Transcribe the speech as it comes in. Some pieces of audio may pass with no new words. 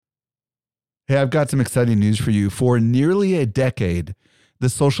Hey, I've got some exciting news for you. For nearly a decade, the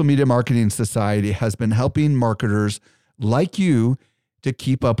Social Media Marketing Society has been helping marketers like you to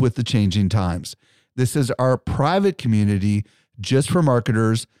keep up with the changing times. This is our private community just for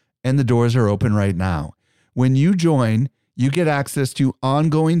marketers, and the doors are open right now. When you join, you get access to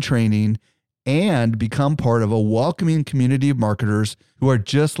ongoing training and become part of a welcoming community of marketers who are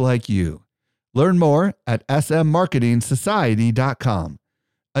just like you. Learn more at smmarketingsociety.com.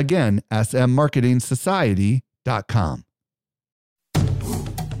 Again, smmarketingsociety.com.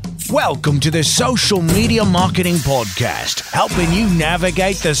 Welcome to the Social Media Marketing Podcast, helping you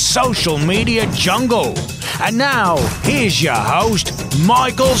navigate the social media jungle. And now, here's your host,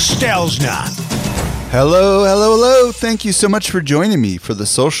 Michael Stelzner. Hello. Thank you so much for joining me for the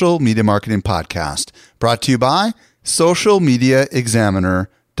Social Media Marketing Podcast, brought to you by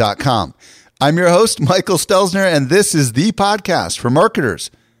socialmediaexaminer.com. I'm your host, Michael Stelzner, and this is the podcast for marketers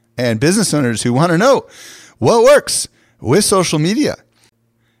and business owners who want to know what works with social media.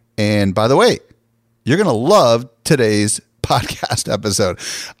 And by the way, you're going to love today's podcast episode.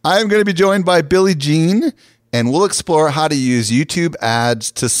 I'm going to be joined by Billy Jean, and we'll explore how to use YouTube ads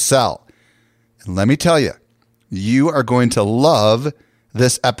to sell. And let me tell you, you are going to love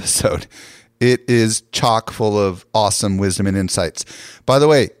this episode. It is chock full of awesome wisdom and insights. By the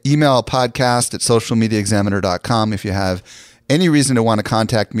way, email podcast@socialmediaexaminer.com if you have any reason to want to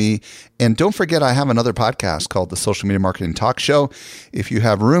contact me. And don't forget, I have another podcast called the Social Media Marketing Talk Show. If you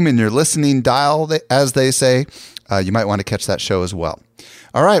have room in your listening dial, as they say, you might want to catch that show as well.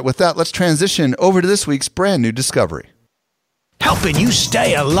 All right, with that, let's transition over to this week's brand new discovery. Helping you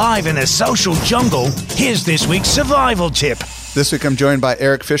stay alive in a social jungle, here's this week's survival tip. This week, I'm joined by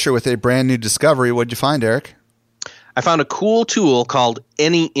Eric Fisher with a brand new discovery. What'd you find, Eric? I found a cool tool called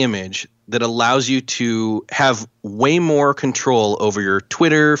AnyImage that allows you to have way more control over your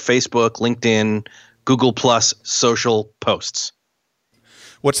Twitter, Facebook, LinkedIn, Google Plus social posts.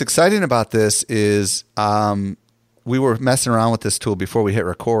 What's exciting about this is we were messing around with this tool before we hit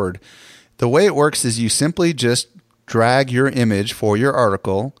record. The way it works is you simply just drag your image for your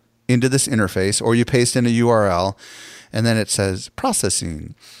article into this interface, or you paste in a URL, and then it says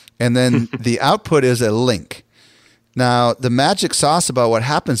processing. And then the output is a link. Now, the magic sauce about what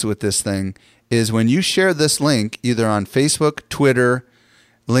happens with this thing is when you share this link either on Facebook, Twitter,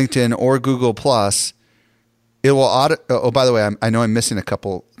 LinkedIn, or Google+, it will oh, by the way, I know I'm missing a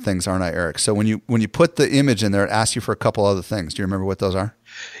couple things, aren't I, Eric? So when you put the image in there, it asks you for a couple other things. Do you remember what those are?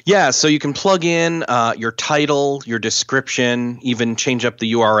 Yeah, so you can plug in your title, your description, even change up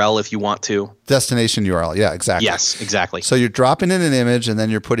the URL if you want to. Destination URL, yeah, exactly. Yes, exactly. So you're dropping in an image, and then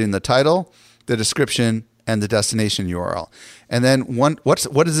you're putting the title, the description, and the destination URL. And then what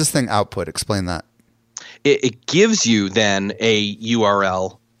does this thing output? Explain that. It gives you then a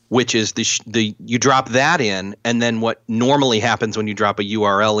URL, which is you drop that in, and then what normally happens when you drop a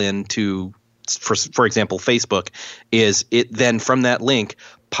URL into, for example, Facebook, is it then from that link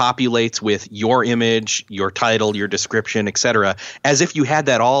populates with your image, your title, your description, etc., as if you had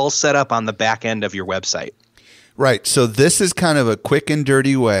that all set up on the back end of your website. Right. So this is kind of a quick and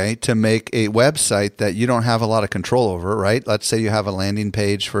dirty way to make a website that you don't have a lot of control over, right? Let's say you have a landing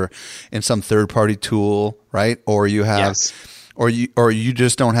page in some third-party tool, right? Or you have, yes. or you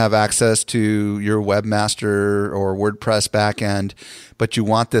just don't have access to your webmaster or WordPress backend, but you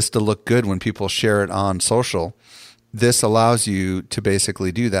want this to look good when people share it on social. This allows you to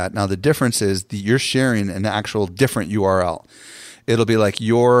basically do that. Now, the difference is that you're sharing an actual different URL. It'll be like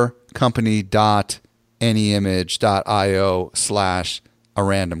yourcompany.anyimage.io/a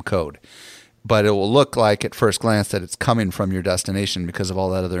random code. But it will look like at first glance that it's coming from your destination because of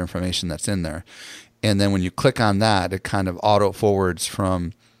all that other information that's in there. And then when you click on that, it kind of auto forwards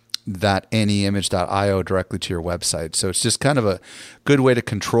from that anyimage.io directly to your website. So it's just kind of a good way to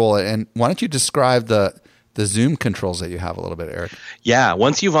control it. And why don't you describe the Zoom controls that you have a little bit, Eric? Yeah,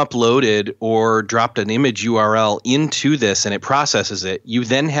 once you've uploaded or dropped an image URL into this and it processes it, you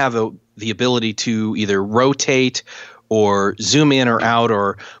then have the ability to either rotate or zoom in or out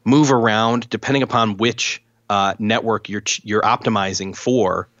or move around depending upon which network you're optimizing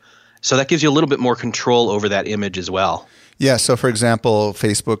for. So that gives you a little bit more control over that image as well. Yeah, so for example,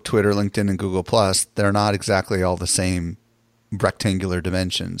 Facebook, Twitter, LinkedIn, and Google+, they're not exactly all the same rectangular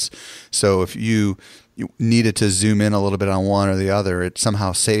dimensions. So if you needed to zoom in a little bit on one or the other, it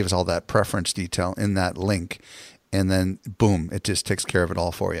somehow saves all that preference detail in that link. And then, boom, it just takes care of it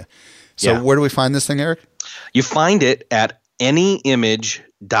all for you. So Where do we find this thing, Eric? You find it at anyimage.io.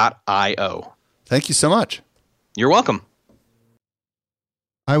 Thank you so much. You're welcome.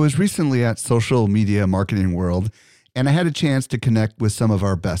 I was recently at Social Media Marketing World, and I had a chance to connect with some of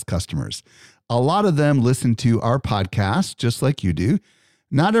our best customers. A lot of them listen to our podcast just like you do.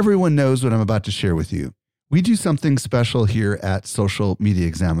 Not everyone knows what I'm about to share with you. We do something special here at Social Media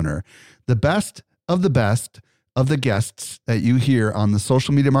Examiner. The best of the guests that you hear on the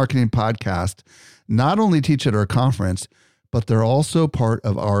Social Media Marketing Podcast not only teach at our conference, but they're also part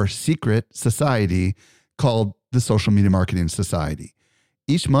of our secret society called the Social Media Marketing Society.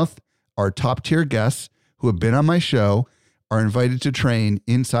 Each month, our top tier guests who have been on my show are invited to train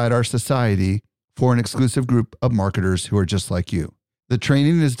inside our society for an exclusive group of marketers who are just like you. The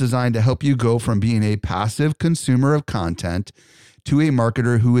training is designed to help you go from being a passive consumer of content to a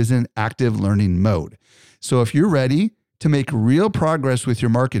marketer who is in active learning mode. So if you're ready to make real progress with your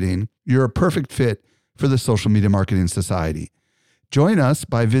marketing, you're a perfect fit for the Social Media Marketing Society. Join us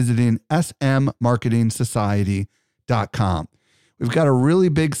by visiting smmarketingsociety.com. We've got a really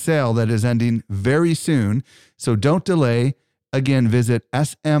big sale that is ending very soon, so don't delay. Again, visit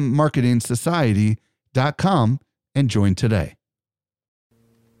smmarketingsociety.com and join today.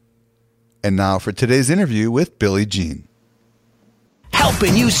 And now for today's interview with Billy Gene.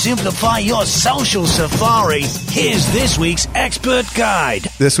 Helping you simplify your social safari, here's this week's expert guide.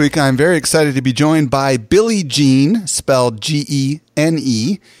 This week, I'm very excited to be joined by Billy Gene, spelled Gene.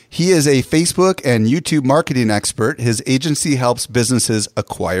 He is a Facebook and YouTube marketing expert. His agency helps businesses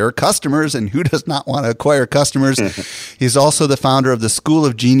acquire customers, and who does not want to acquire customers? He's also the founder of the School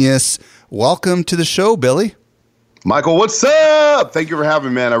of Genius. Welcome to the show, Billy. Michael, what's up? Thank you for having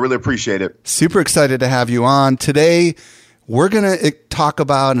me, man. I really appreciate it. Super excited to have you on. Today, we're going to talk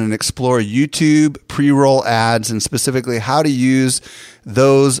about and explore YouTube pre-roll ads and specifically how to use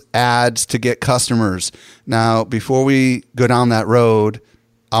those ads to get customers. Now, before we go down that road,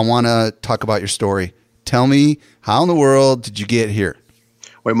 I want to talk about your story. Tell me, how in the world did you get here?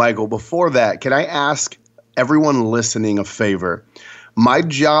 Wait, Michael, before that, can I ask everyone listening a favor? My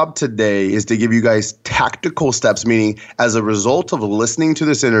job today is to give you guys tactical steps, meaning as a result of listening to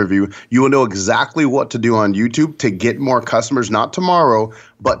this interview, you will know exactly what to do on YouTube to get more customers, not tomorrow,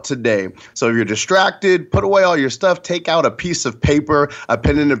 but today. So if you're distracted, put away all your stuff, take out a piece of paper, a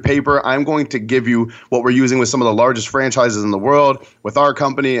pen and a paper. I'm going to give you what we're using with some of the largest franchises in the world with our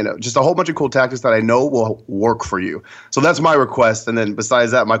company and just a whole bunch of cool tactics that I know will work for you. So that's my request. And then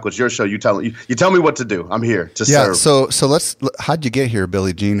besides that, Michael, it's your show. You tell me what to do. I'm here to serve. So how'd you get here,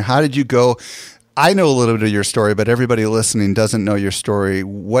 Billy Gene? How did you go? I know a little bit of your story, but everybody listening doesn't know your story.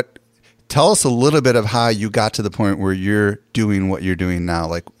 Tell us a little bit of how you got to the point where you're doing what you're doing now.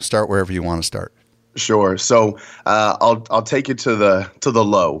 Like, start wherever you want to start. Sure. So I'll take you to the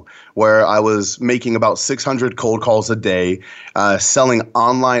low, where I was making about 600 cold calls a day, selling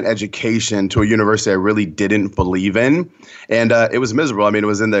online education to a university I really didn't believe in. And it was miserable. I mean, it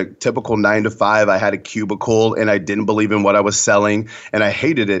was in the typical 9 to 5. I had a cubicle and I didn't believe in what I was selling and I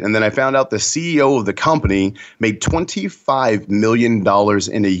hated it. And then I found out the CEO of the company made $25 million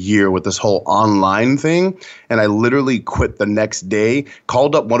in a year with this whole online thing. And I literally quit the next day,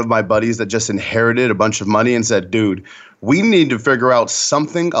 called up one of my buddies that just inherited a bunch of money and said, dude, we need to figure out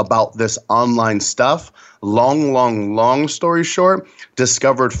something about this online stuff. Long story short,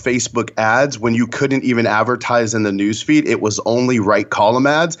 discovered Facebook ads when you couldn't even advertise in the newsfeed. It was only right column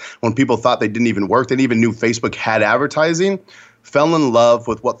ads when people thought they didn't even work. They didn't even knew Facebook had advertising. Fell in love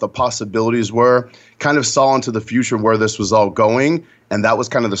with what the possibilities were, kind of saw into the future where this was all going. And that was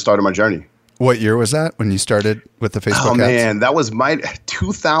kind of the start of my journey. What year was that when you started with the Facebook ads? Oh, man, that was my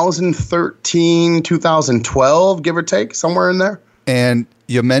 2013, 2012, give or take, somewhere in there. And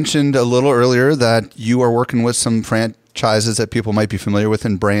you mentioned a little earlier that you are working with some franchises that people might be familiar with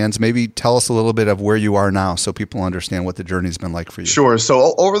and brands. Maybe tell us a little bit of where you are now so people understand what the journey's been like for you. Sure.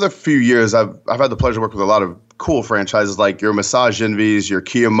 So over the few years, I've had the pleasure to work with a lot of cool franchises like your Massage Envies, your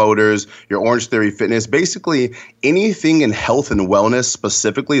Kia Motors, your Orange Theory Fitness, basically anything in health and wellness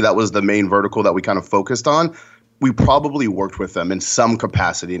specifically. That was the main vertical that we kind of focused on. We probably worked with them in some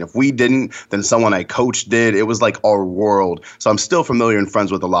capacity. And if we didn't, then someone I coached did. It was like our world. So I'm still familiar and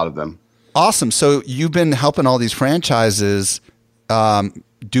friends with a lot of them. Awesome. So you've been helping all these franchises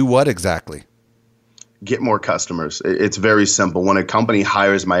do what exactly? Get more customers. It's very simple. When a company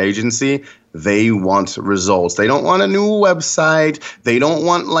hires my agency, they want results. They don't want a new website. They don't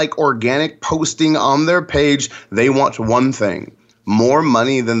want like organic posting on their page. They want one thing: more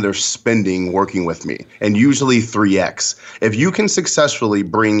money than they're spending working with me, and usually 3x. If you can successfully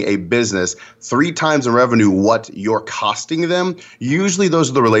bring a business 3 times in revenue what you're costing them, usually those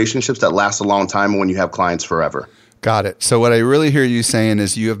are the relationships that last a long time when you have clients forever. Got it. So what I really hear you saying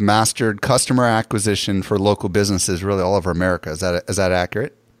is you have mastered customer acquisition for local businesses really all over America. Is that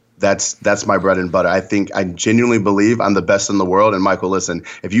accurate? That's my bread and butter. I genuinely believe I'm the best in the world. And Michael, listen,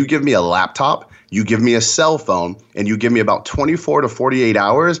 if you give me a laptop, you give me a cell phone, and you give me about 24 to 48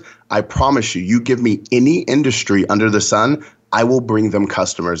 hours, I promise you give me any industry under the sun, I will bring them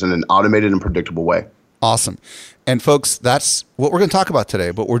customers in an automated and predictable way. Awesome. And folks, that's what we're going to talk about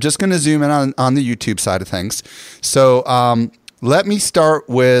today, but we're just going to zoom in on the YouTube side of things. So let me start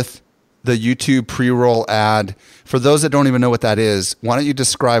with the YouTube pre-roll ad. For those that don't even know what that is, why don't you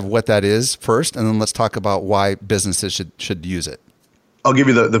describe what that is first, and then let's talk about why businesses should use it. I'll give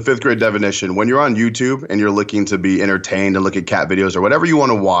you the fifth grade definition. When you're on YouTube and you're looking to be entertained and look at cat videos or whatever you want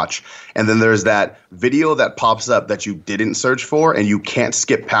to watch, and then there's that video that pops up that you didn't search for and you can't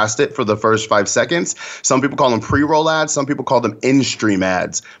skip past it for the first 5 seconds. Some people call them pre-roll ads. Some people call them in-stream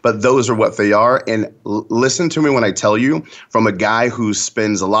ads. But those are what they are. And listen to me when I tell you, from a guy who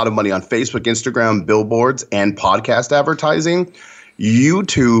spends a lot of money on Facebook, Instagram, billboards, and podcast advertising,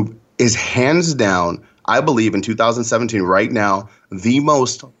 YouTube is hands down, I believe in 2017 right now, the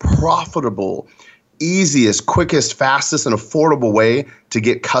most profitable, easiest, quickest, fastest, and affordable way to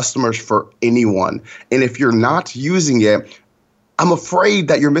get customers for anyone. And if you're not using it, I'm afraid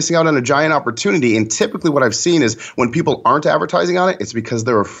that you're missing out on a giant opportunity. And typically what I've seen is when people aren't advertising on it, it's because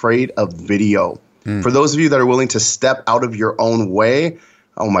they're afraid of video. For those of you that are willing to step out of your own way,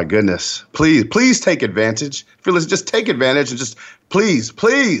 oh my goodness, please take advantage. If you're listening, just take advantage and just please.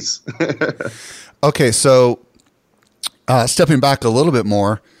 Okay, so stepping back a little bit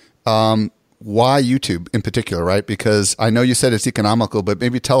more, why YouTube in particular, right? Because I know you said it's economical, but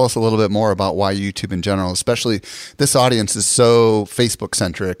maybe tell us a little bit more about why YouTube in general, especially this audience is so Facebook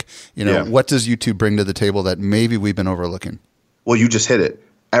centric. What does YouTube bring to the table that maybe we've been overlooking? Well, you just hit it.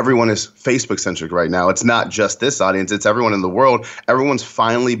 Everyone is Facebook centric right now. It's not just this audience. It's everyone in the world. Everyone's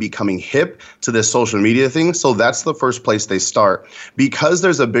finally becoming hip to this social media thing. So that's the first place they start. Because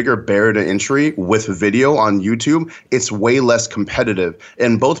there's a bigger barrier to entry with video on YouTube, it's way less competitive.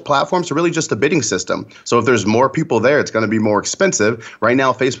 And both platforms are really just a bidding system. So if there's more people there, it's going to be more expensive. Right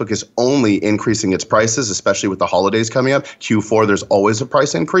now, Facebook is only increasing its prices, especially with the holidays coming up. Q4, there's always a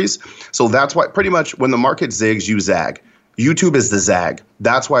price increase. So that's why pretty much when the market zigs, you zag. YouTube is the zag.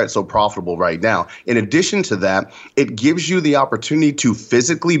 That's why it's so profitable right now. In addition to that, it gives you the opportunity to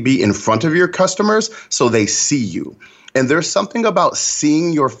physically be in front of your customers so they see you. And there's something about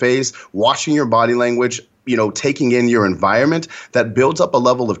seeing your face, watching your body language, taking in your environment that builds up a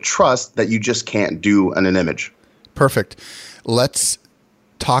level of trust that you just can't do in an image. Perfect. Let's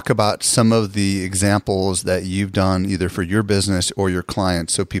talk about some of the examples that you've done either for your business or your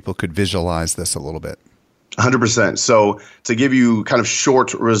clients so people could visualize this a little bit. 100%. So to give you kind of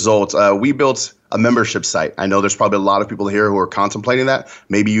short results, we built a membership site. I know there's probably a lot of people here who are contemplating that.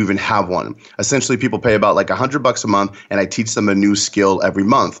 Maybe you even have one. Essentially, people pay about like $100 a month, and I teach them a new skill every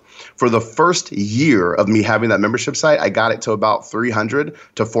month. For the first year of me having that membership site, I got it to about 300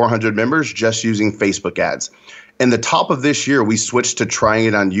 to 400 members just using Facebook ads. In the top of this year, we switched to trying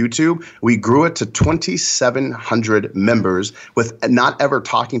it on YouTube. We grew it to 2,700 members with not ever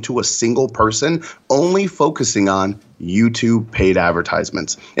talking to a single person, only focusing on YouTube paid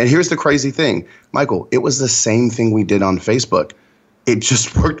advertisements. And here's the crazy thing, Michael, it was the same thing we did on Facebook. It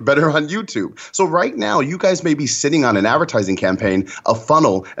just worked better on YouTube. So right now, you guys may be sitting on an advertising campaign, a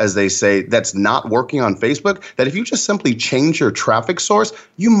funnel, as they say, that's not working on Facebook, that if you just simply change your traffic source,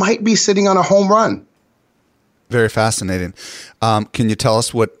 you might be sitting on a home run. Very fascinating. Can you tell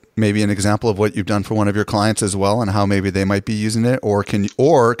us maybe an example of what you've done for one of your clients as well, and how maybe they might be using it, or can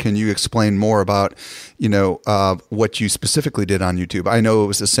you explain more about what you specifically did on YouTube? I know it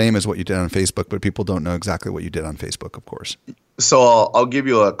was the same as what you did on Facebook, but people don't know exactly what you did on Facebook, of course. So I'll give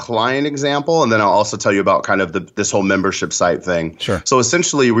you a client example, and then I'll also tell you about kind of this whole membership site thing. Sure. So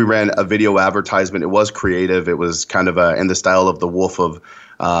essentially, we ran a video advertisement. It was creative. It was kind of in the style of the Wolf of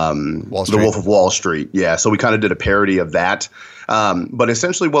Wall Street. Yeah. So we kind of did a parody of that. But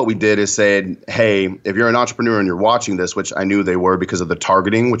essentially what we did is said, hey, if you're an entrepreneur and you're watching this, which I knew they were because of the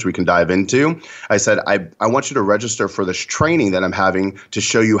targeting, which we can dive into, I said, I want you to register for this training that I'm having to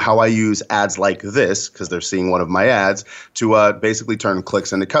show you how I use ads like this, because they're seeing one of my ads, to basically turn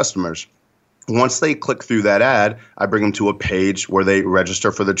clicks into customers. Once they click through that ad, I bring them to a page where they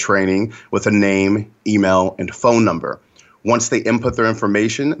register for the training with a name, email, and phone number. Once they input their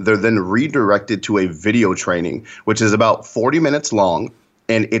information, they're then redirected to a video training, which is about 40 minutes long.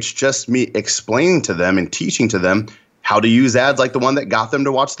 And it's just me explaining to them and teaching to them how to use ads like the one that got them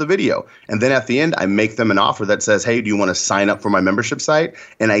to watch the video. And then at the end, I make them an offer that says, hey, do you want to sign up for my membership site?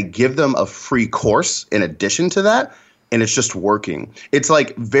 And I give them a free course in addition to that. And it's just working. It's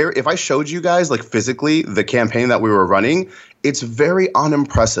like if I showed you guys like physically the campaign that we were running, it's very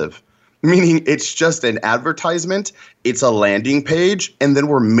unimpressive. Meaning it's just an advertisement, it's a landing page, and then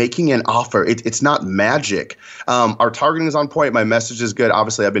we're making an offer. It's not magic. Our targeting is on point. My message is good.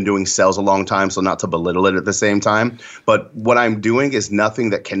 Obviously, I've been doing sales a long time, so not to belittle it at the same time. But what I'm doing is nothing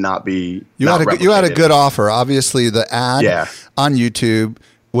that cannot be You had a good offer. Obviously, the ad on YouTube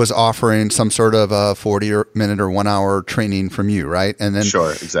was offering some sort of a 40-minute or 1 hour training from you, right? And then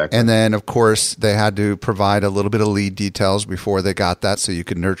sure, exactly. And then, of course, they had to provide a little bit of lead details before they got that, so you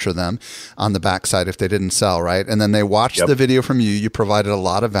could nurture them on the backside if they didn't sell, right? And then they watched the video from you. You provided a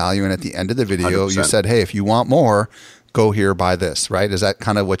lot of value, and at the end of the video, 100%. You said, "Hey, if you want more, go here, buy this." Right? Is that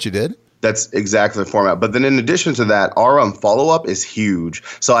kind of what you did? That's exactly the format. But then in addition to that, our follow-up is huge.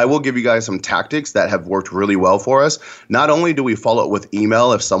 So I will give you guys some tactics that have worked really well for us. Not only do we follow up with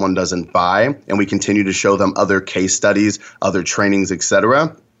email if someone doesn't buy, and we continue to show them other case studies, other trainings,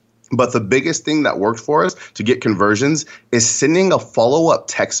 etc. But the biggest thing that worked for us to get conversions is sending a follow-up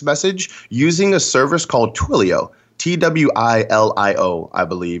text message using a service called Twilio. Twilio, I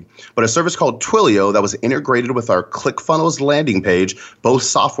believe, but a service called Twilio that was integrated with our ClickFunnels landing page, both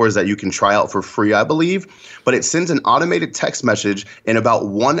softwares that you can try out for free, I believe. But it sends an automated text message in about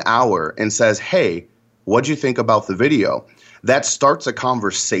 1 hour and says, "Hey, what'd you think about the video?" That starts a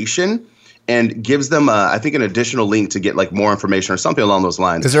conversation and gives them, I think, an additional link to get like more information or something along those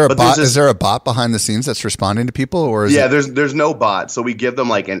lines. Is there a bot? Is there a bot behind the scenes that's responding to people, or is there's no bot. So we give them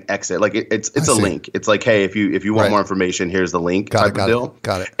like an exit, like it's a link. It's like, hey, if you want more information, here's the link. Got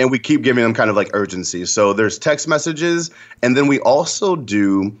it. And we keep giving them kind of like urgency. So there's text messages, and then we also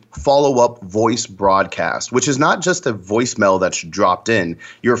do follow up voice broadcast, which is not just a voicemail that's dropped in.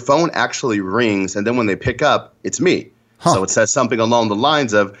 Your phone actually rings, and then when they pick up, it's me. So it says something along the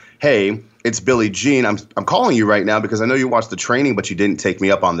lines of, "Hey, it's Billy Jean. I'm calling you right now because I know you watched the training, but you didn't take me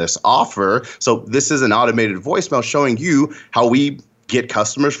up on this offer. So this is an automated voicemail showing you how we get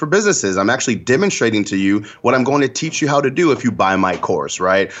customers for businesses. I'm actually demonstrating to you what I'm going to teach you how to do if you buy my course,"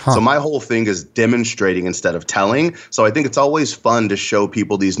 right? So my whole thing is demonstrating instead of telling. So I think it's always fun to show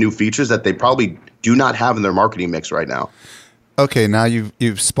people these new features that they probably do not have in their marketing mix right now. Okay, now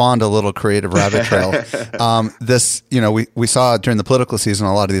you've spawned a little creative rabbit trail. We saw during the political season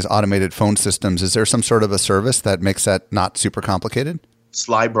a lot of these automated phone systems. Is there some sort of a service that makes that not super complicated?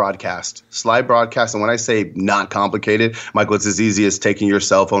 Slide broadcast. And when I say not complicated, Michael, it's as easy as taking your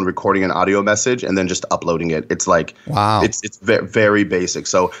cell phone, recording an audio message, and then just uploading it. It's like, wow, it's very basic.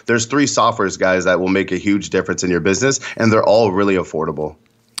 So there's 3 softwares, guys, that will make a huge difference in your business, and they're all really affordable.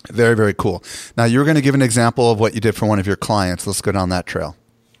 Very, very cool. Now, you were going to give an example of what you did for one of your clients. Let's go down that trail.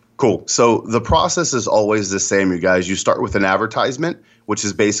 Cool. So the process is always the same, you guys. You start with an advertisement, which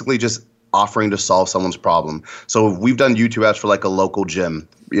is basically just offering to solve someone's problem. So we've done YouTube ads for like a local gym,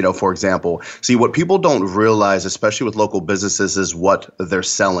 for example. See, what people don't realize, especially with local businesses, is what they're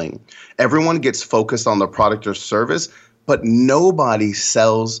selling. Everyone gets focused on the product or service, but nobody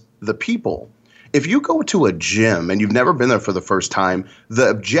sells the people. If you go to a gym and you've never been there for the first time, the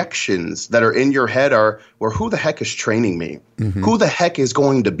objections that are in your head are, well, who the heck is training me? Mm-hmm. Who the heck is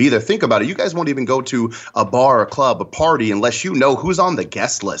going to be there? Think about it. You guys won't even go to a bar, a club, a party unless you know who's on the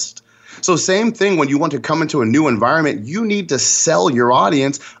guest list. So same thing when you want to come into a new environment, you need to sell your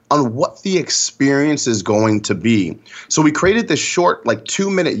audience on what the experience is going to be. So we created this short, like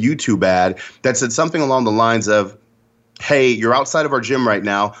 2-minute YouTube ad that said something along the lines of, "Hey, you're outside of our gym right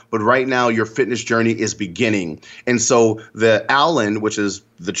now, but right now your fitness journey is beginning." And so the Alan, which is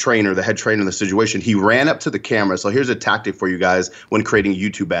the trainer, the head trainer in the situation, he ran up to the camera. So here's a tactic for you guys when creating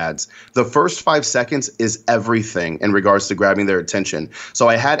YouTube ads. The first 5 seconds is everything in regards to grabbing their attention. So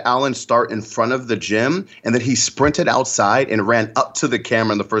I had Alan start in front of the gym, and then he sprinted outside and ran up to the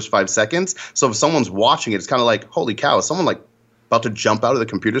camera in the first 5 seconds. So if someone's watching it, it's kind of like, holy cow, is someone like about to jump out of the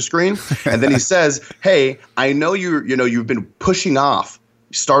computer screen? And then he says, "Hey, I know you've been pushing off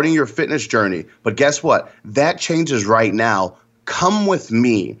starting your fitness journey, but guess what? That changes right now. Come with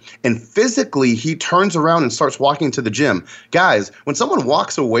me." And physically, he turns around and starts walking to the gym. Guys, when someone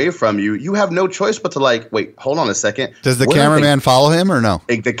walks away from you, you have no choice but to like, wait, hold on a second. Does the cameraman follow him or no?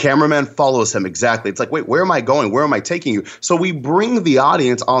 The cameraman follows him, exactly. It's like, wait, where am I going? Where am I taking you? So we bring the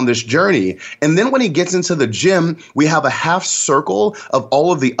audience on this journey. And then when he gets into the gym, we have a half circle of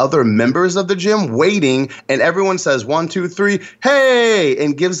all of the other members of the gym waiting. And everyone says 1, 2, 3, hey,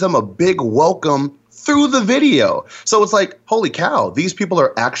 and gives them a big welcome through the video. So it's like, holy cow, these people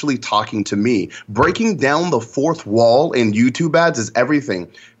are actually talking to me. Breaking down the fourth wall in YouTube ads is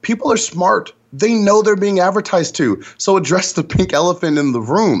everything. People are smart. They know they're being advertised to. So address the pink elephant in the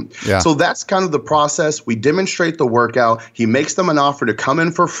room. Yeah. So that's kind of the process. We demonstrate the workout. He makes them an offer to come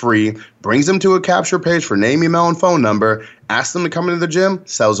in for free, brings them to a capture page for name, email, and phone number, asks them to come into the gym,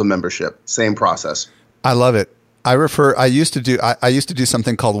 sells a membership. Same process. I love it. I used to do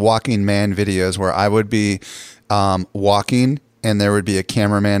something called walking man videos where I would be walking and there would be a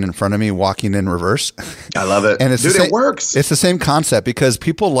cameraman in front of me walking in reverse. I love it. And it works. It's the same concept because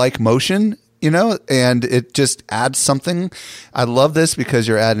people like motion, and it just adds something. I love this because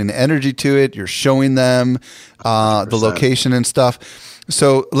you're adding energy to it. You're showing them the location and stuff.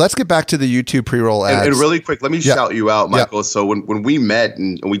 So let's get back to the YouTube pre-roll ads. And really quick, let me shout you out, Michael. Yeah. So when we met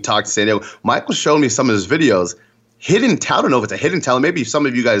and we talked to San Diego, Michael showed me some of his videos. Hidden talent. I don't know if it's a hidden talent. Maybe some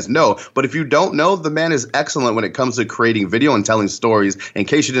of you guys know. But if you don't know, the man is excellent when it comes to creating video and telling stories. In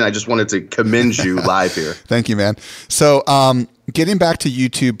case you didn't, I just wanted to commend you live here. Thank you, man. So getting back to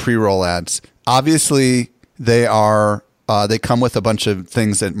YouTube pre-roll ads, obviously they come with a bunch of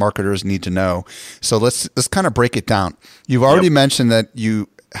things that marketers need to know. So let's kind of break it down. You've already mentioned that you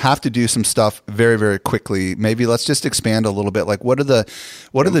have to do some stuff very, very quickly. Maybe let's just expand a little bit. Like what are the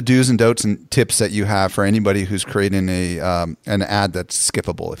do's and don'ts and tips that you have for anybody who's creating an ad that's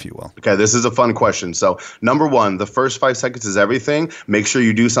skippable, if you will? Okay, this is a fun question. So number one, the first 5 seconds is everything. Make sure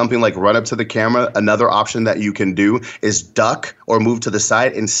you do something like run up to the camera. Another option that you can do is duck or move to the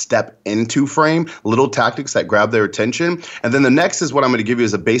side and step into frame. Little tactics that grab their attention. And then the next is what I'm going to give you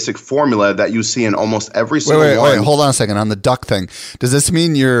is a basic formula that you see in almost every single one. Wait, hold on a second. On the duck thing, does this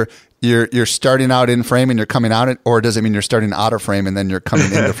mean you're starting out in frame and you're coming out, or does it mean you're starting out of frame and then you're coming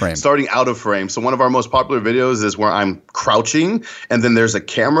into frame? Starting out of frame. So one of our most popular videos is where I'm crouching and then there's a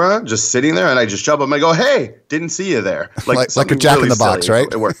camera just sitting there and I just jump up and I go, hey, didn't see you there. Like a Jack in the Box, right?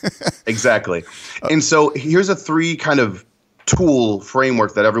 It works. Exactly. And so here's a 3 kind of tool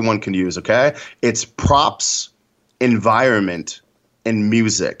framework that everyone can use, okay? It's props, environment, and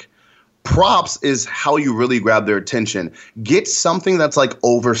music. Props is how you really grab their attention. Get something that's like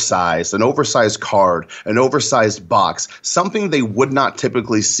oversized, an oversized card, an oversized box, something they would not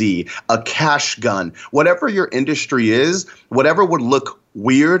typically see, a cash gun, whatever your industry is, whatever would look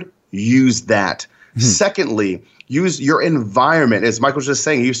weird, use that. Secondly, use your environment. As Michael was just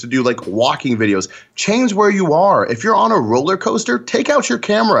saying, he used to do like walking videos. Change where you are. If you're on a roller coaster, take out your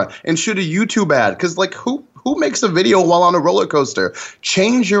camera and shoot a YouTube ad. Because like who makes a video while on a roller coaster?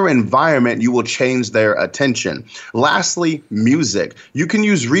 Change your environment. You will change their attention. Lastly, music. You can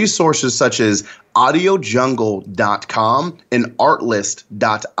use resources such as audiojungle.com and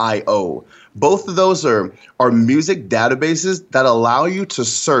artlist.io. Both of those are music databases that allow you to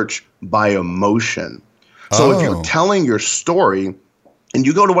search by emotion. So if you're telling your story and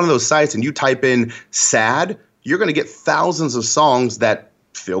you go to one of those sites and you type in sad, you're going to get thousands of songs that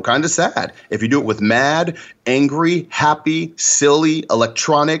feel kind of sad. If you do it with mad, angry, happy, silly,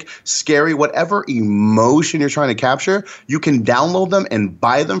 electronic, scary, whatever emotion you're trying to capture, you can download them and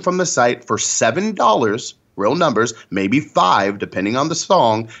buy them from the site for $7, real numbers, maybe $5, depending on the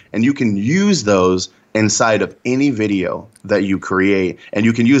song, and you can use those inside of any video that you create, and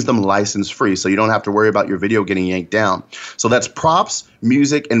you can use them license free, so you don't have to worry about your video getting yanked down. So that's props,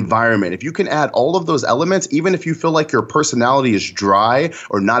 music, environment. If you can add all of those elements, even if you feel like your personality is dry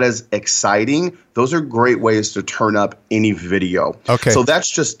or not as exciting, those are great ways to turn up any video. Okay. So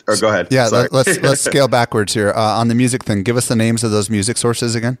that's just, or go ahead. Yeah, let's scale backwards here. On the music thing, give us the names of those music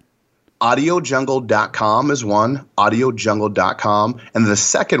sources again. AudioJungle.com is one, AudioJungle.com, and the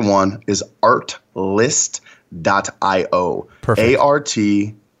second one is artlist.io. Perfect.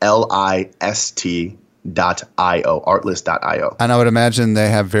 ARTLIST.io, artlist.io. And I would imagine they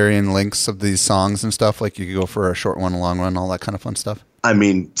have varying lengths of these songs and stuff, like you could go for a short one, a long one, all that kind of fun stuff. I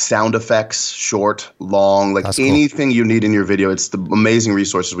mean, sound effects, short, long, like That's anything cool. You need in your video. It's the amazing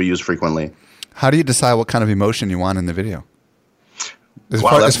resources we use frequently. How do you decide what kind of emotion you want in the video? As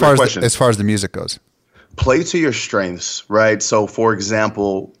far as the music goes. Play to your strengths, right? So, for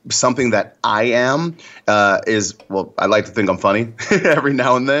example, something that I am is, well, I like to think I'm funny every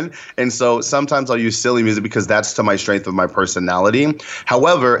now and then. And so sometimes I'll use silly music because that's to my strength of my personality.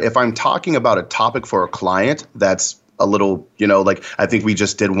 However, if I'm talking about a topic for a client that's a little, like I think we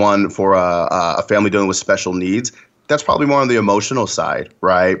just did one for a family dealing with special needs, that's probably more on the emotional side,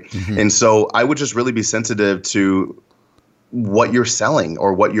 right? Mm-hmm. And so I would just really be sensitive to what you're selling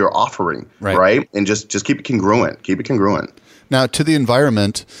or what you're offering, right? And just keep it congruent. Keep it congruent. Now, to the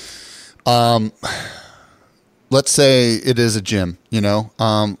environment, let's say it is a gym,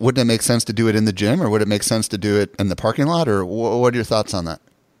 wouldn't it make sense to do it in the gym, or would it make sense to do it in the parking lot, or what are your thoughts on that?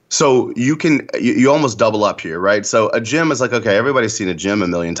 So you almost double up here, right? So a gym is like, okay, everybody's seen a gym a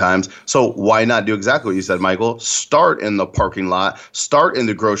million times. So why not do exactly what you said, Michael? Start in the parking lot, start in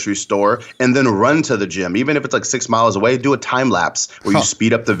the grocery store, and then run to the gym. Even if it's like 6 miles away, do a time lapse where you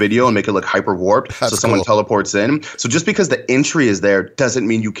speed up the video and make it look hyper warped so someone teleports in. So just because the entry is there doesn't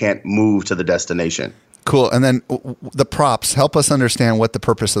mean you can't move to the destination. Cool. And then the props, help us understand what the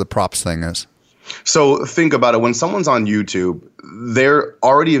purpose of the props thing is. So think about it. When someone's on YouTube, they're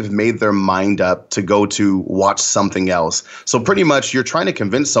already have made their mind up to go to watch something else. So pretty much you're trying to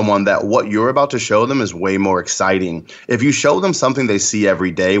convince someone that what you're about to show them is way more exciting. If you show them something they see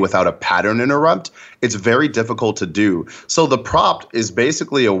every day without a pattern interrupt, it's very difficult to do. So the prop is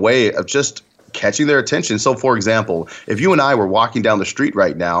basically a way of just catching their attention. So for example, if you and I were walking down the street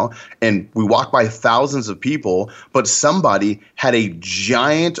right now and we walk by thousands of people, but somebody had a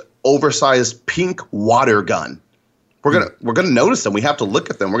giant oversized pink water gun, we're gonna notice them. We have to look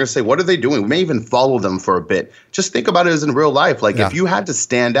at them. We're gonna say, what are they doing? We may even follow them for a bit. Just think about it as in real life. Like if you had to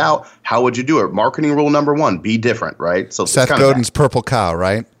stand out, how would you do it? Marketing rule number 1, be different, right? So Seth Godin's Purple Cow,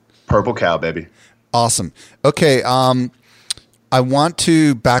 right? Purple Cow, baby. Awesome. Okay. I want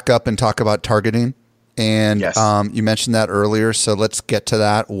to back up and talk about targeting. And yes. You mentioned that earlier. So let's get to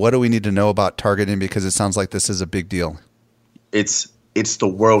that. What do we need to know about targeting? Because it sounds like this is a big deal. It's the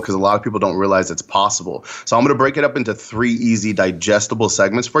world, because a lot of people don't realize it's possible. So I'm going to break it up into 3 easy digestible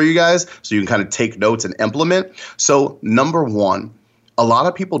segments for you guys so you can kind of take notes and implement. So number 1, a lot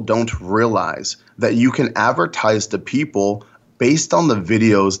of people don't realize that you can advertise to people based on the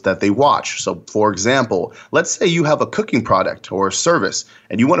videos that they watch. So for example, let's say you have a cooking product or a service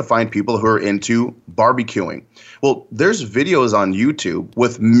and you want to find people who are into barbecuing. Well, there's videos on YouTube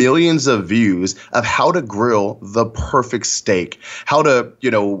with millions of views of how to grill the perfect steak, how to,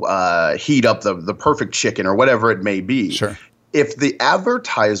 heat up the perfect chicken or whatever it may be. Sure. If the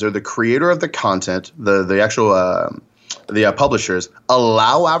advertiser, the creator of the content, the actual publishers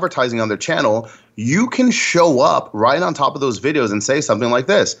allow advertising on their channel, you can show up right on top of those videos and say something like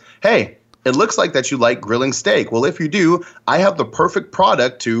this. Hey, it looks like that you like grilling steak. Well, if you do, I have the perfect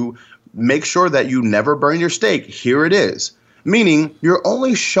product to make sure that you never burn your steak. Here it is. Meaning you're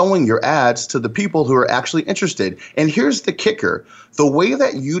only showing your ads to the people who are actually interested. And here's the kicker. The way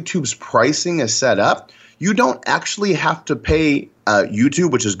that YouTube's pricing is set up, you don't actually have to pay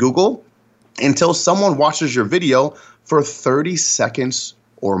YouTube, which is Google, until someone watches your video for 30 seconds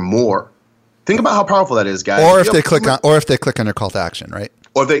or more. Think about how powerful that is, guys. Or if they click on their call to action, right?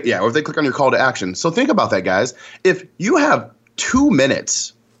 Or if they click on your call to action. So think about that, guys. If you have 2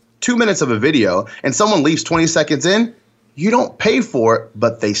 minutes of a video and someone leaves 20 seconds in, you don't pay for it,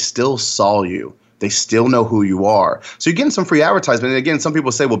 but they still saw you. They still know who you are. So you're getting some free advertisement. And again, some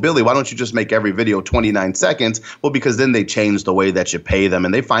people say, well, Billy, why don't you just make every video 29 seconds? Well, because then they change the way that you pay them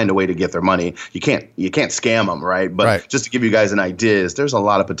and they find a way to get their money. You can't scam them, right? But just to give you guys an idea, there's a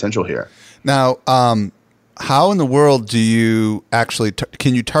lot of potential here. Now, how in the world do you actually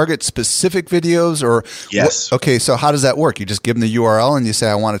can you target specific videos or? Yes. Okay, so how does that work? You just give them the URL and you say,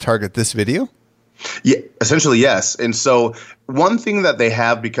 I want to target this video? Yeah, essentially, yes. And so one thing that they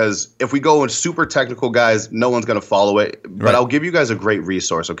have, because if we go with super technical, guys, no one's going to follow it. But right. I'll give you guys a great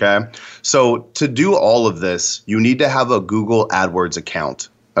resource, okay? So to do all of this, you need to have a Google AdWords account.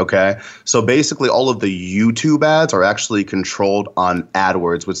 Okay, so basically all of the YouTube ads are actually controlled on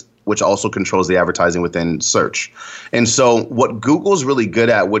AdWords, which also controls the advertising within search. And so what Google's really good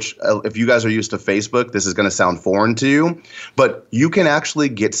at, which if you guys are used to Facebook, this is going to sound foreign to you, but you can actually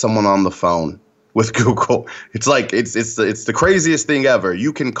get someone on the phone with Google. It's like it's the craziest thing ever.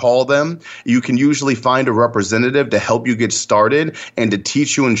 You can call them. You can usually find a representative to help you get started and to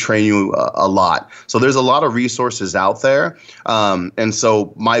teach you and train you a lot. So there's a lot of resources out there. And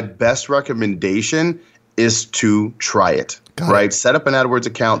so my best recommendation is to try it. Right? Set up an AdWords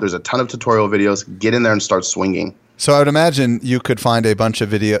account. There's a ton of tutorial videos. Get in there and start swinging. So I would imagine you could find a bunch of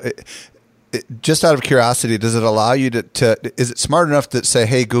video. Just out of curiosity, does it allow you to is it smart enough to say,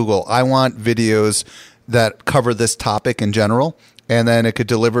 hey, Google, I want videos that cover this topic in general, and then it could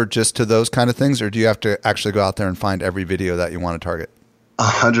deliver just to those kind of things? Or do you have to actually go out there and find every video that you want to target?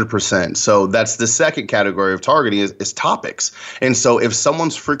 100%. So that's the second category of targeting is topics. And so if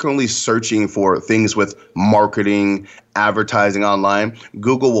someone's frequently searching for things with marketing, advertising online,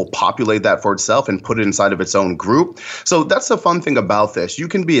 Google will populate that for itself and put it inside of its own group. So that's the fun thing about this. You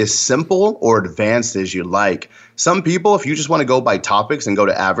can be as simple or advanced as you like. Some people, if you just want to go by topics and go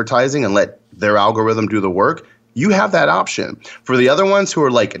to advertising and let their algorithm do the work, you have that option. For the other ones who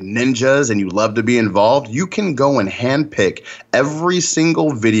are like ninjas and you love to be involved, you can go and handpick every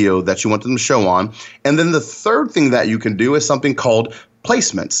single video that you want them to show on. And then the third thing that you can do is something called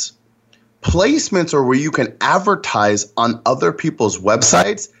placements. Placements are where you can advertise on other people's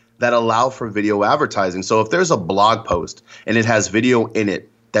websites that allow for video advertising. So if there's a blog post and it has video in it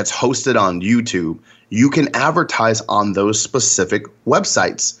that's hosted on YouTube, you can advertise on those specific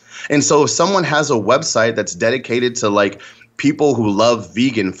websites. And so if someone has a website that's dedicated to like people who love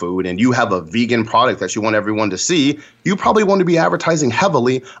vegan food and you have a vegan product that you want everyone to see, you probably want to be advertising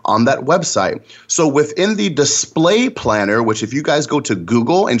heavily on that website. So within the display planner, which if you guys go to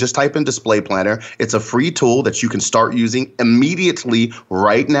Google and just type in display planner, it's a free tool that you can start using immediately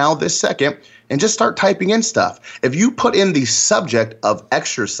right now, this second, and just start typing in stuff. If you put in the subject of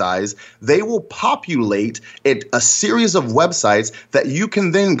exercise, they will populate a series of websites that you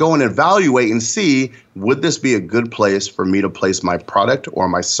can then go and evaluate and see, would this be a good place for me to place my product or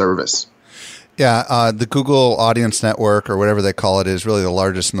my service? Yeah, the Google Audience Network or whatever they call it is really the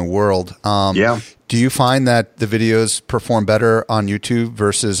largest in the world. Do you find that the videos perform better on YouTube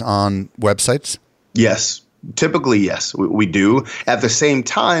versus on websites? Yes. Typically, yes, we do. At the same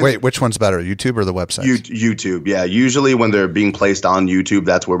time... Wait, which one's better, YouTube or the website? YouTube, yeah. Usually when they're being placed on YouTube,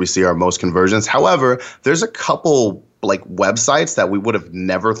 that's where we see our most conversions. However, there's a couple like websites that we would have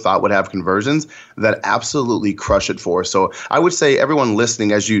never thought would have conversions that absolutely crush it for us. So I would say everyone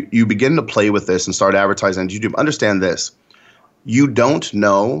listening, as you begin to play with this and start advertising on YouTube, understand this. You don't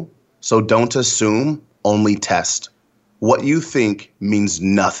know, so don't assume, only test. What you think means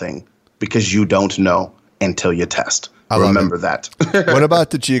nothing because you don't know until you test. Remember that. What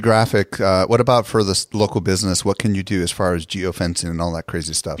about the geographic? What about for the local business? What can you do as far as geofencing and all that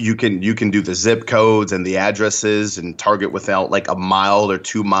crazy stuff? You can do the zip codes and the addresses and target without like a mile or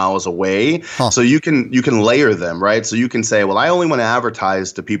 2 miles away. So you can layer them, right? So you can say, well, I only want to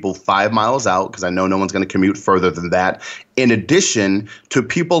advertise to people 5 miles out because I know no one's going to commute further than that. In addition to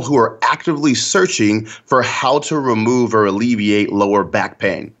people who are actively searching for how to remove or alleviate lower back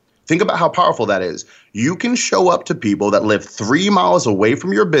pain. Think about how powerful that is. You can show up to people that live 3 miles away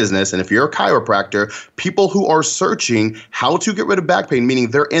from your business. And if you're a chiropractor, people who are searching how to get rid of back pain,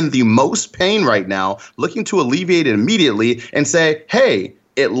 meaning they're in the most pain right now, looking to alleviate it immediately and say, hey,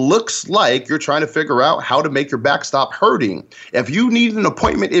 it looks like you're trying to figure out how to make your back stop hurting. If you need an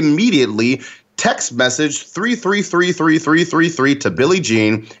appointment immediately, text message 3333333 to Billie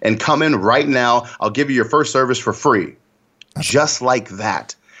Jean and come in right now. I'll give you your first service for free. Just like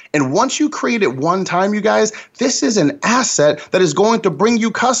that. And once you create it one time, you guys, this is an asset that is going to bring you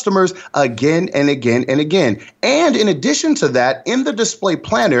customers again and again and again. And in addition to that, in the display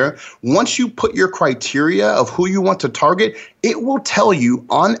planner, once you put your criteria of who you want to target, it will tell you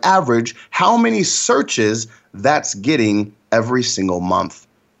on average how many searches that's getting every single month.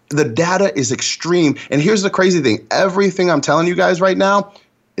 The data is extreme. And here's the crazy thing. Everything I'm telling you guys right now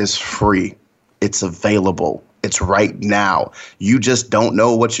is free. It's available. It's right now. You just don't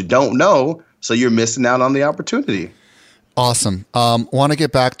know what you don't know, so you're missing out on the opportunity. Awesome. Want to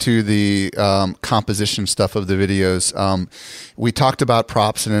get back to the composition stuff of the videos. We talked about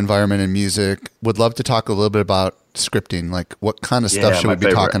props and environment and music. Would love to talk a little bit about scripting. Like what kind of stuff should we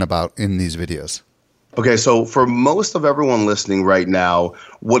be talking about in these videos? Okay, so for most of everyone listening right now,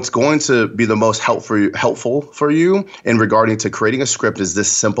 what's going to be the most helpful for you in regarding to creating a script is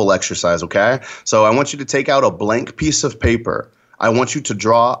this simple exercise, okay? So I want you to take out a blank piece of paper. I want you to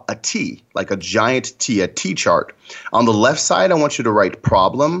draw a T, like a giant T, a T chart. On the left side, I want you to write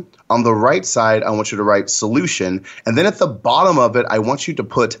problem. On the right side, I want you to write solution. And then at the bottom of it, I want you to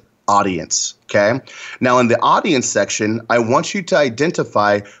put audience, okay? Now, in the audience section, I want you to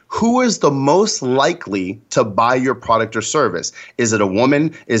identify who is the most likely to buy your product or service. Is it a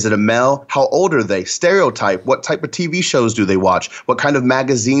woman? Is it a male? How old are they? Stereotype. What type of TV shows do they watch? What kind of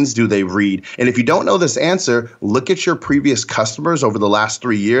magazines do they read? And if you don't know this answer, look at your previous customers over the last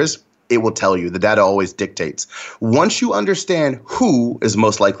 3 years. It will tell you. The data always dictates. Once you understand who is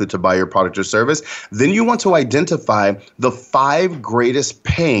most likely to buy your product or service, then you want to identify the 5 greatest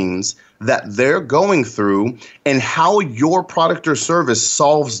pains that they're going through and how your product or service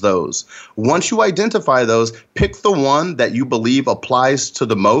solves those. Once you identify those, pick the one that you believe applies to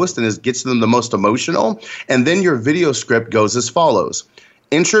the most and gets them the most emotional. And then your video script goes as follows.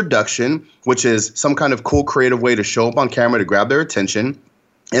 Introduction, which is some kind of cool creative way to show up on camera to grab their attention.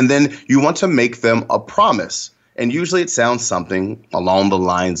 And then you want to make them a promise. And usually it sounds something along the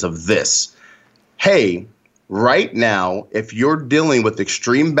lines of this. Hey, right now, if you're dealing with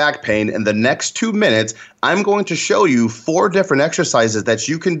extreme back pain, in the next 2 minutes, I'm going to show you 4 different exercises that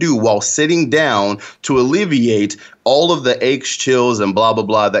you can do while sitting down to alleviate all of the aches, chills, and blah, blah,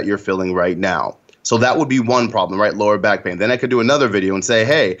 blah that you're feeling right now. So that would be one problem, right? Lower back pain. Then I could do another video and say,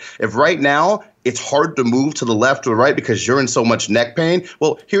 hey, if right now it's hard to move to the left or right because you're in so much neck pain,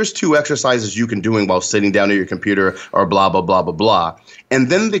 well, here's 2 exercises you can do while sitting down at your computer or blah, blah, blah, blah, blah. And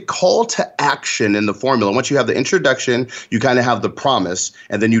then the call to action in the formula. Once you have the introduction, you kind of have the promise,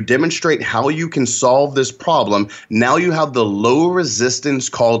 and then you demonstrate how you can solve this problem. Now you have the low resistance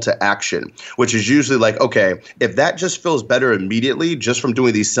call to action, which is usually like, okay, if that just feels better immediately just from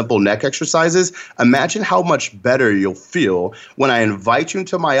doing these simple neck exercises, imagine how much better you'll feel when I invite you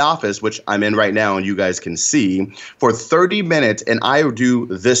into my office, which I'm in right now and you guys can see, for 30 minutes, and I would do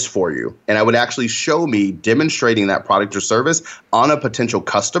this for you. And I would actually show me demonstrating that product or service on a potential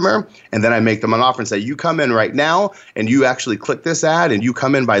customer, and then I make them an offer and say, you come in right now and you actually click this ad and you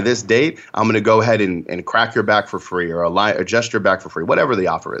come in by this date, I'm going to go ahead and crack your back for free or adjust your back for free, whatever the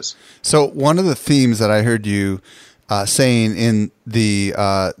offer is. So one of the themes that I heard you saying in the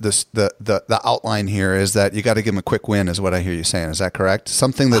outline here is that you got to give them a quick win, is what I hear you saying. Is that correct?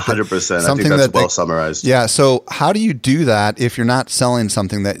 Something that 100%. I think that's well summarized. Yeah. So how do you do that if you're not selling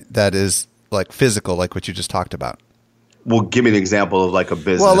something that is like physical, like what you just talked about? Well, give me an example of like a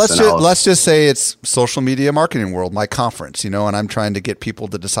business. Well, let's just say it's social media marketing world, my conference, and I'm trying to get people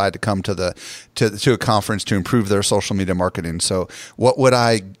to decide to come to a conference to improve their social media marketing. So what would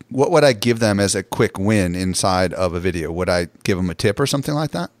I give them as a quick win inside of a video? Would I give them a tip or something like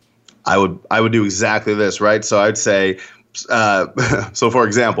that? I would do exactly this, right? So I'd say, so for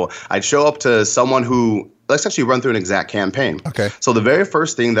example, I'd show up to someone who, let's actually run through an exact campaign. Okay. So the very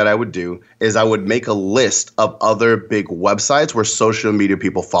first thing that I would do is I would make a list of other big websites where social media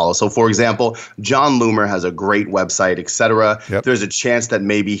people follow. So for example, John Loomer has a great website, etc. Yep. There's a chance that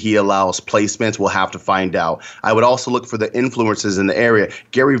maybe he allows placements. We'll have to find out. I would also look for the influencers in the area.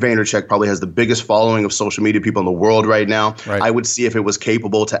 Gary Vaynerchuk probably has the biggest following of social media people in the world right now. Right. I would see if it was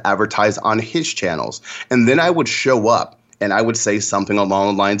capable to advertise on his channels. And then I would show up. And I would say something along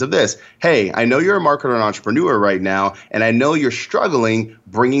the lines of this. Hey, I know you're a marketer and entrepreneur right now, and I know you're struggling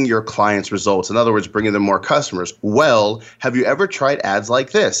bringing your clients results. In other words, bringing them more customers. Well, have you ever tried ads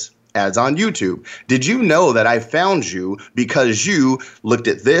like this? Ads on YouTube. Did you know that I found you because you looked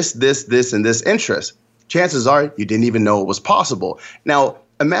at this, and this interest? Chances are you didn't even know it was possible. Now,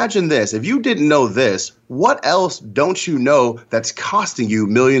 imagine this. If you didn't know this, what else don't you know that's costing you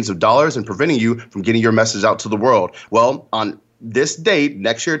millions of dollars and preventing you from getting your message out to the world? Well, on this date,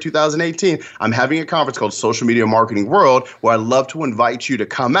 next year, 2018, I'm having a conference called Social Media Marketing World, where I'd love to invite you to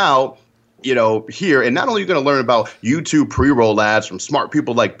come out, here. And not only are you going to learn about YouTube pre-roll ads from smart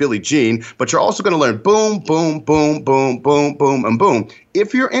people like Billy Jean, but you're also going to learn boom, boom, boom, boom, boom, boom, and boom.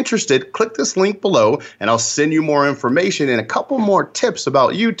 If you're interested, click this link below and I'll send you more information and a couple more tips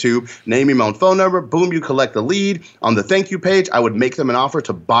about YouTube. Name, email, and phone number. Boom, you collect the lead. On the thank you page, I would make them an offer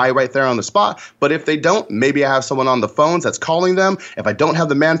to buy right there on the spot. But if they don't, maybe I have someone on the phones that's calling them. If I don't have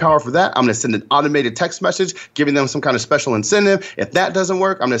the manpower for that, I'm going to send an automated text message giving them some kind of special incentive. If that doesn't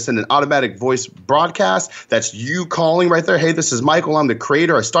work, I'm going to send an automatic voice broadcast. That's you calling right there. Hey, this is Michael. I'm the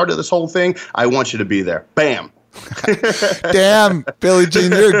creator. I started this whole thing. I want you to be there. Bam. Damn, Billy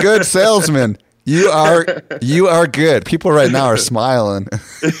Jean, you're a good salesman. You are good. People right now are smiling.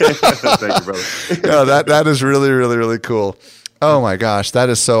 Thank you, brother. No, that is really, really, really cool. Oh my gosh, that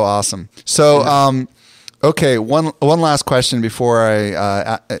is so awesome. So, okay, one last question before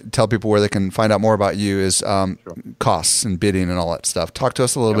I tell people where they can find out more about you is costs and bidding and all that stuff. Talk to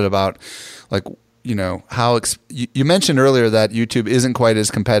us a little bit about how you mentioned earlier that YouTube isn't quite as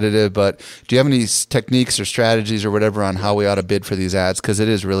competitive, but do you have any techniques or strategies or whatever on how we ought to bid for these ads? Because it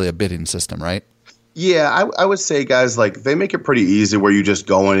is really a bidding system, right? Yeah, I would say, guys, like they make it pretty easy where you just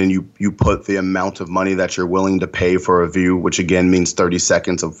go in and you put the amount of money that you're willing to pay for a view, which again means 30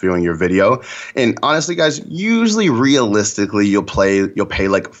 seconds of viewing your video. And honestly, guys, usually realistically, you'll pay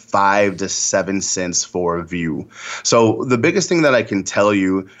like 5 to 7 cents for a view. So the biggest thing that I can tell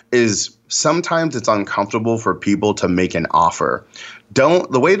you is sometimes it's uncomfortable for people to make an offer.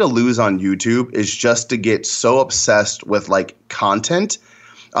 The way to lose on YouTube is just to get so obsessed with like content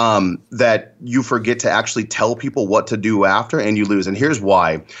that you forget to actually tell people what to do after, and you lose. And here's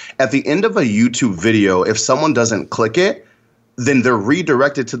why. At the end of a YouTube video, if someone doesn't click it, then they're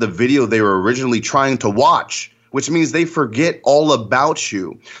redirected to the video they were originally trying to watch, which means they forget all about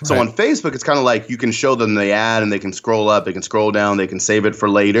you. So on Facebook, it's kind of like you can show them the ad and they can scroll up, they can scroll down, they can save it for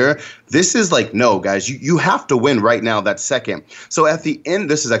later. This is like, no, guys, you have to win right now, that second. So at the end,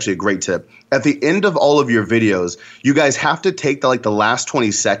 this is actually a great tip. At the end of all of your videos, you guys have to take the last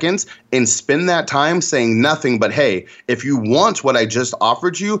 20 seconds and spend that time saying nothing but, hey, if you want what I just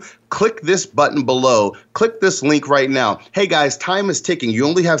offered you, click this button below. Click this link right now. Hey guys, time is ticking. You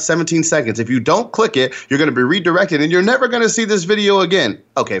only have 17 seconds. If you don't click it, you're going to be redirected and you're never going to see this video again.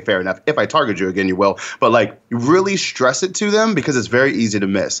 Okay, fair enough. If I target you again, you will. But really stress it to them because it's very easy to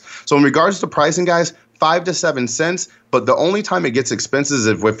miss. So in regards to pricing, guys, 5 to 7 cents, but the only time it gets expensive is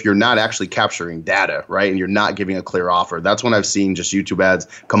if you're not actually capturing data, right? And you're not giving a clear offer. That's when I've seen just YouTube ads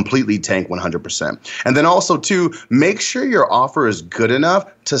completely tank 100%. And then also too, make sure your offer is good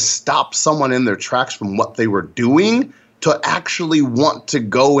enough to stop someone in their tracks from what they were doing to actually want to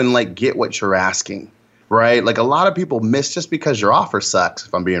go and get what you're asking, right? A lot of people miss just because your offer sucks,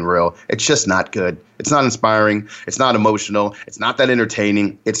 if I'm being real. It's just not good. It's not inspiring. It's not emotional. It's not that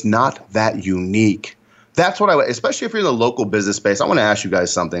entertaining. It's not that unique. That's what especially if you're in the local business space, I want to ask you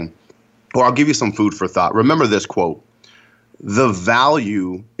guys something, or I'll give you some food for thought. Remember this quote: the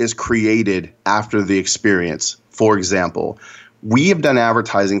value is created after the experience. For example, we have done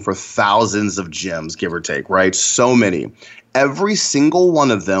advertising for thousands of gyms, give or take, right? So many. Every single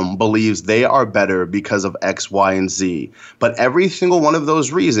one of them believes they are better because of X, Y, and Z. But every single one of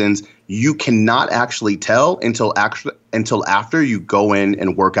those reasons, you cannot actually tell until after you go in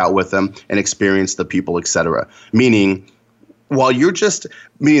and work out with them and experience the people, etc. Meaning,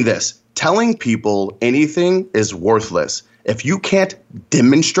 telling people anything is worthless. If you can't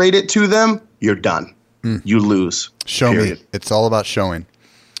demonstrate it to them, you're done. You lose. Show me. It's all about showing.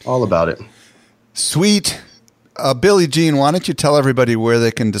 All about it. Sweet. Billy Gene, why don't you tell everybody where they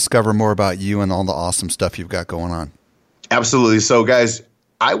can discover more about you and all the awesome stuff you've got going on? Absolutely. So, guys,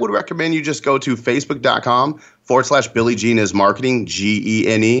 I would recommend you just go to Facebook.com/Billy Gene is marketing,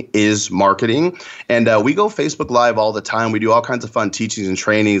 GENE is marketing. And we go Facebook Live all the time. We do all kinds of fun teachings and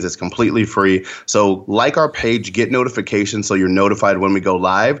trainings. It's completely free. So like our page, get notifications so you're notified when we go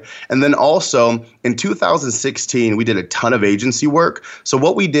live. And then also in 2016, we did a ton of agency work. So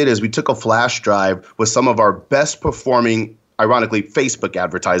what we did is we took a flash drive with some of our best performing, ironically, Facebook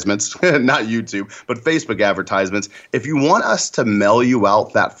advertisements, not YouTube, but Facebook advertisements. If you want us to mail you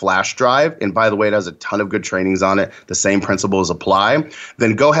out that flash drive, and by the way, it has a ton of good trainings on it, the same principles apply,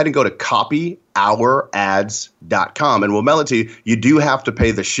 then go ahead and go to copyourads.com and we'll mail it to you. You do have to pay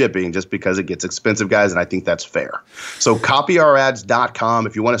the shipping just because it gets expensive, guys, and I think that's fair. So copyourads.com,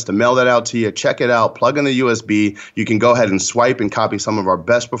 if you want us to mail that out to you, check it out, plug in the USB. You can go ahead and swipe and copy some of our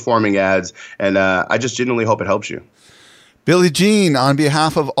best performing ads, and I just genuinely hope it helps you. Billy Gene, on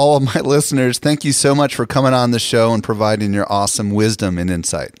behalf of all of my listeners, thank you so much for coming on the show and providing your awesome wisdom and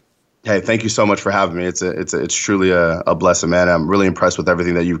insight. Hey, thank you so much for having me. It's truly a blessing, man. I'm really impressed with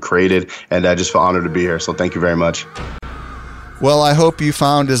everything that you've created, and I just feel honored to be here. So thank you very much. Well, I hope you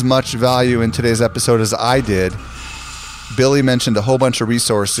found as much value in today's episode as I did. Billy mentioned a whole bunch of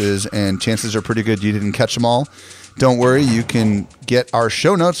resources, and chances are pretty good you didn't catch them all. Don't worry, you can get our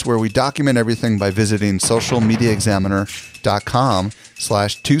show notes where we document everything by visiting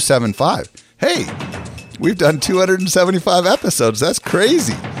socialmediaexaminer.com/275. Hey, we've done 275 episodes. That's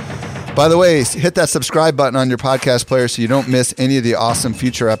crazy. By the way, hit that subscribe button on your podcast player so you don't miss any of the awesome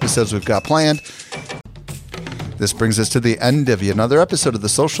future episodes we've got planned. This brings us to the end of yet another episode of the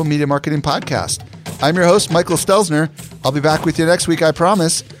Social Media Marketing Podcast. I'm your host, Michael Stelzner. I'll be back with you next week, I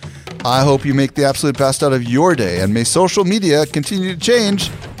promise. I hope you make the absolute best out of your day, and may social media continue to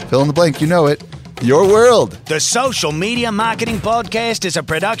change. Fill in the blank, you know it. Your world. The Social Media Marketing Podcast is a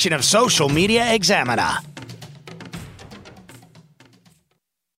production of Social Media Examiner.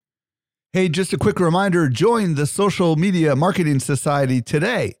 Hey, just a quick reminder, join the Social Media Marketing Society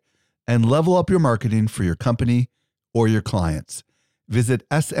today and level up your marketing for your company or your clients. Visit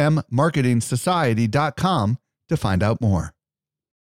smmarketingsociety.com to find out more.